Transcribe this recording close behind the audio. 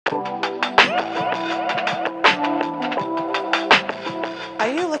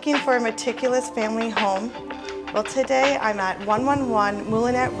Looking for a meticulous family home? Well, today I'm at 111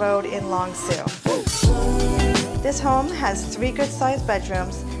 Moulinette Road in Long Sault. This home has 3 good-sized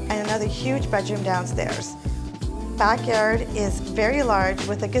bedrooms and another huge bedroom downstairs. Backyard is very large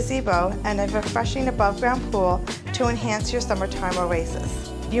with a gazebo and a refreshing above-ground pool to enhance your summertime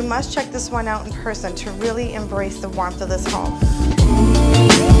oasis. You must check this one out in person to really embrace the warmth of this home.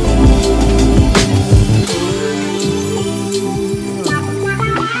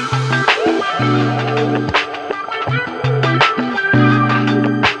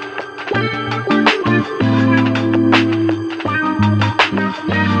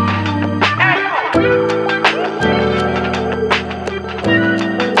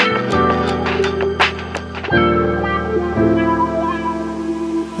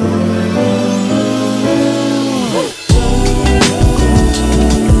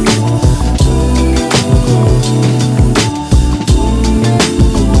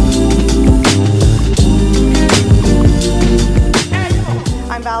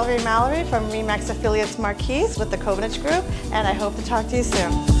 From RE/MAX Affiliates Marquise with the Covenant Group, and I hope to talk to you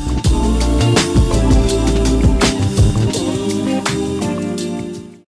soon.